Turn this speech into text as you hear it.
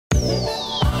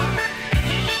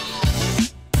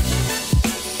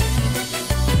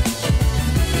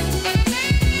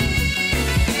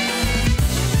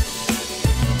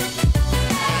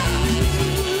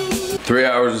3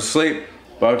 hours of sleep.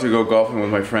 About to go golfing with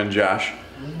my friend Josh.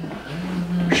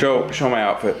 Show my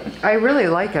outfit. I really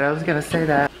like it. I was gonna say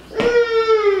that.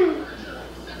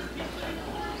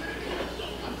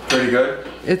 Pretty good?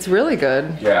 It's really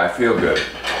good. Yeah, I feel good.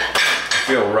 I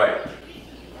feel right.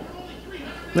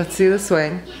 Let's see the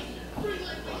swing.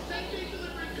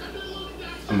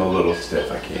 I'm a little stiff,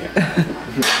 I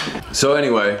can't. So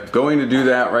anyway, going to do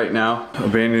that right now.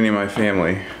 Abandoning my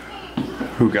family,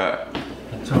 who got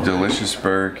delicious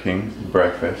Burger King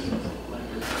breakfast.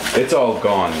 It's all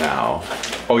gone now.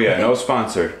 Oh yeah, no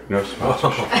sponsor. No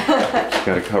sponsorship.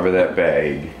 Gotta cover that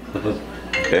bag.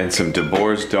 And some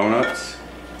Bdubs donuts.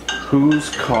 Who's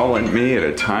calling me at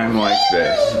a time like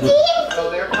this?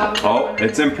 Oh,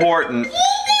 it's important.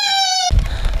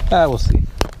 We'll see.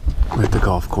 We're at the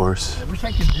golf course. I wish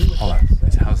I could do it. Hold on.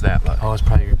 How's that look? Oh, it's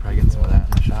probably getting some of that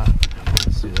in the shot.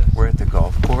 Let's do this. We're at the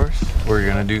golf course. We're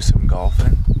gonna do some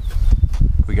golfing.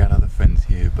 We got other friends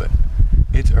here, but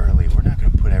it's early. We're not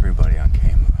gonna put everybody on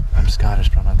camera. I'm Scottish,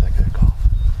 but I'm not that good at golf.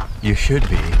 You should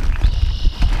be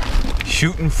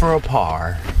shooting for a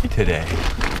par today.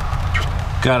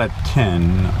 Got a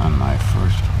 10 on my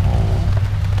first hole.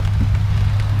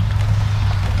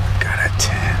 Got a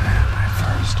 10 on my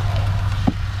first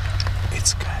hole.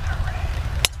 It's kind of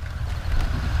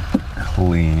rainy.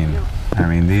 Clean. I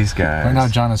mean, these guys. Right now,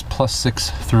 John is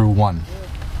 +6 through 1.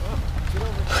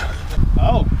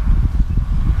 Oh.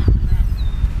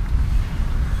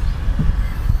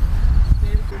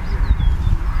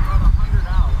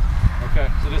 Okay,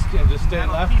 so just stay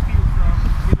left. Keep you from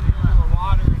getting into the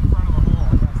water in front of the hole.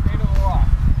 Yeah, stay to the rock.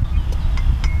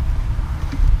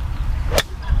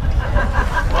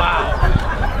 Wow.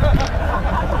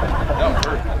 That was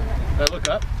perfect. Did I look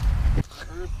up?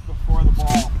 Earth before the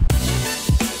ball.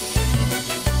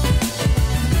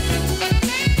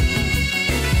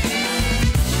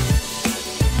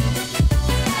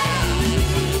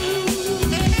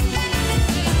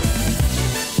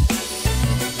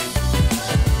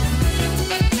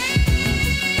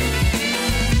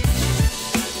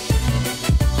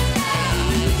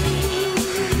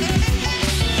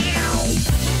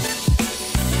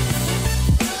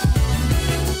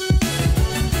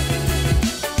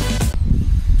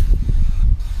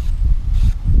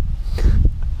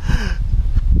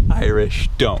 Irish,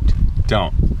 don't.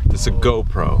 It's a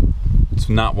GoPro. It's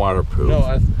not waterproof.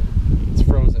 No, it's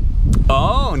frozen.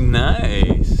 Oh,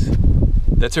 nice.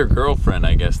 That's her girlfriend,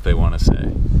 I guess they want to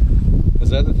say.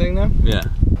 Is that the thing then? Yeah.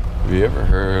 Have you ever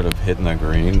heard of hitting the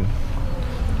green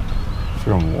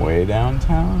from way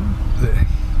downtown?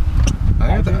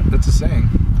 I heard that. That's a saying.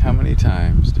 How many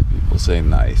times do people say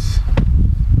nice?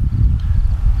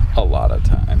 A lot of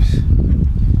times.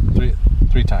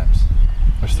 Three times.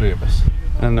 There's 3 of us.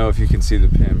 I don't know if you can see the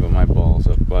pin, but my ball's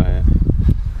up by it.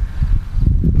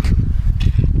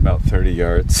 About 30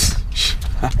 yards.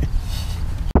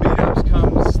 Bdubs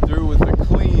comes through with a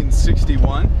clean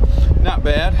 61. Not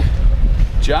bad.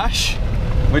 Josh,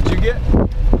 what'd you get?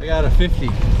 I got a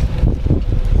 50.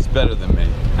 He's better than me.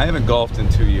 I haven't golfed in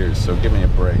 2 years, so give me a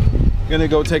break. Gonna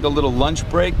go take a little lunch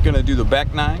break. Gonna do the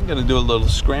back 9. Gonna do a little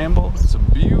scramble. It's a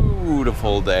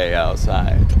beautiful day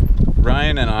outside.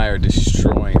 Ryan and I are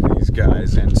destroying these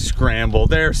guys in scramble.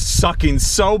 They're sucking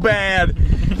so bad,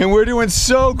 and we're doing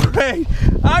so great.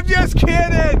 I'm just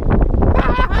kidding.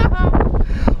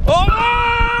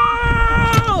 Oh!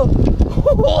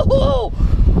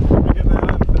 We get that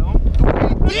on film?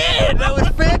 We did. That was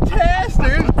fantastic.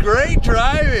 It was great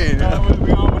driving.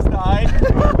 We almost died.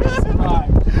 We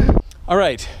survived. All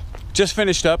right, just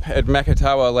finished up at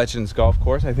Makatawa Legends Golf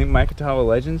Course. I think Makatawa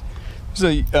Legends.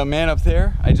 There's a man up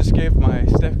there I just gave my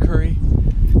Steph Curry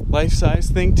life-size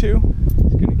thing to.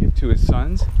 He's gonna give to his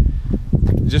sons.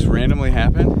 It just randomly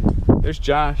happened. There's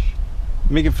Josh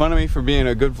making fun of me for being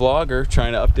a good vlogger,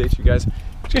 trying to update you guys.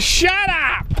 Just shut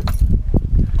up!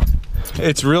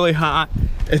 It's really hot.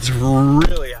 It's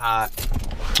really hot.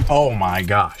 Oh my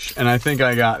gosh. And I think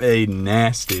I got a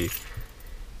nasty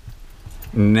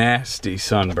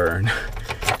sunburn.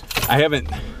 I haven't,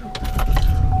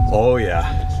 oh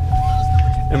yeah.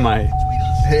 And my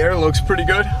hair looks pretty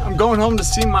good. I'm going home to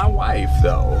see my wife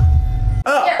though.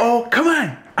 Oh, come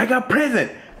on. I got a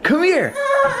present. Come here.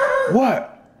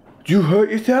 What? Did you hurt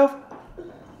yourself?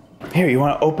 Here, you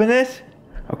want to open this?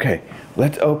 Okay,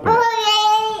 let's open it.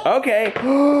 Okay.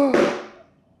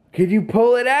 Can you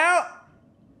pull it out?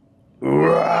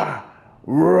 Roar.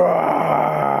 Roar.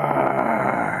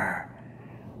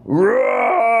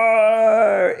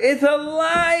 Roar. It's a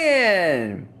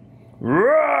lion.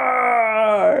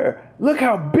 Roar! Look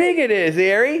how big it is,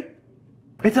 Ari.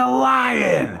 It's a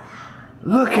lion.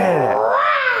 Look at it.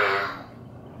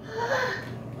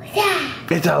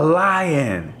 It's a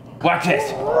lion. Watch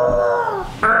this.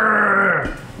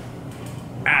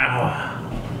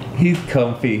 Ow. He's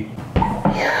comfy.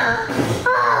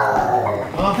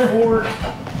 Off forward.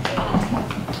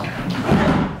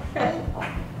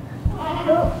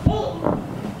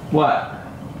 What?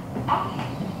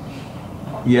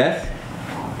 Yes?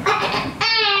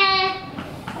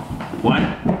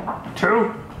 1,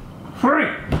 2, 3.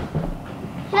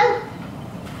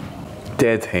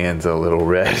 Dad's hand's a little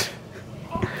red.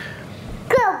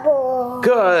 Good boy.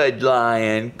 Good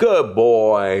lion. Good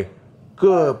boy.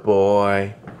 Good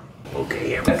boy.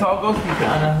 Okay, Let's all go see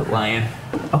Donna, lion.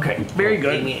 Okay, very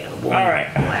good. All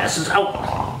right. Glasses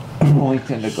out. Only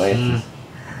tend to glasses.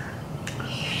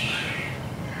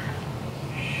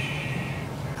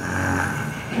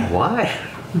 Why?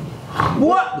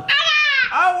 What?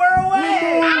 Oh, we're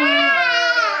away!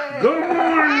 Good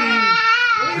morning.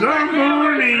 Good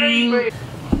morning.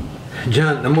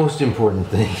 John, the most important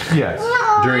thing Yes.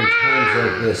 during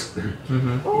times like this, with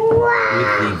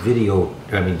the video,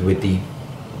 with the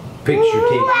picture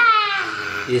tape,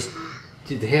 is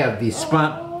to have the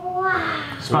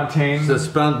Spontaneity.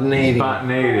 spontaneity.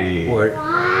 Spontaneity. Or,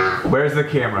 Where's the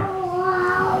camera?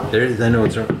 there's, I know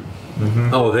it's.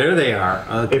 Oh, there they are.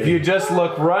 Okay. If you just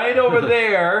look right over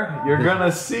there, you're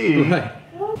gonna see. Right.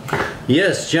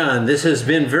 Yes, John, this has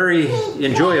been very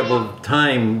enjoyable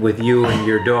time with you and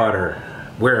your daughter.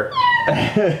 Where?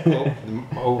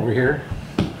 Over here.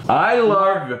 I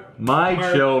love my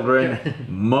children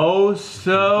most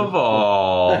of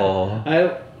all.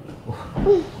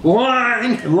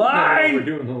 Line! Line! No, we're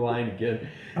doing the line again.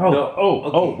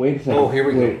 Oh, wait a second. Oh, here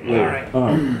we go. All right.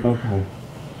 Okay.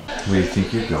 Where do you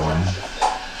think you're going?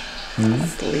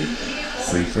 Sleep.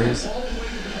 Sleepers?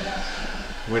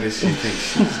 Where does she think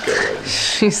she's going?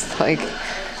 She's like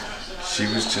She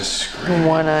was just screaming.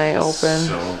 one eye open.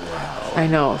 So loud. I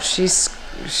know. She screams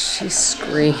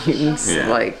Yeah.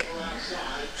 like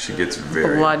She gets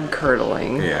very blood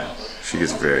curdling. Yeah. She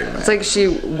gets very mad. It's like she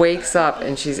wakes up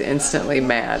and she's instantly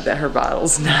mad that her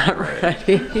bottle's not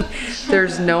ready.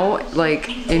 There's no like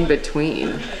in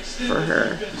between for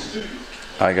her.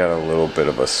 I got a little bit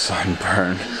of a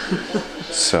sunburn.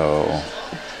 So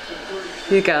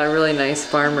You got a really nice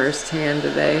farmer's tan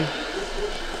today.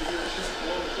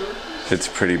 it's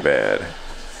pretty bad.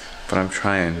 But I'm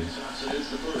trying.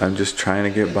 I'm just trying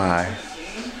to get by.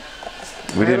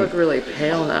 We I didn't. look really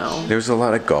pale now. There was a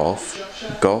lot of golf.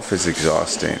 Golf is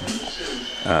exhausting.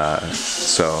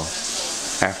 So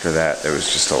after that, there was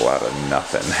just a lot of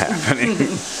nothing happening.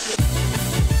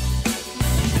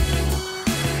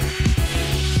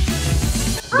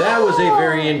 That was a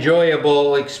very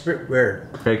enjoyable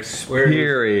experience.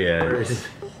 Experience.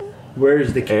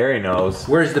 Where's the Harry knows.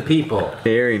 Where's the people?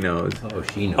 Harry knows. Oh,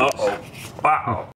 she knows. Wow.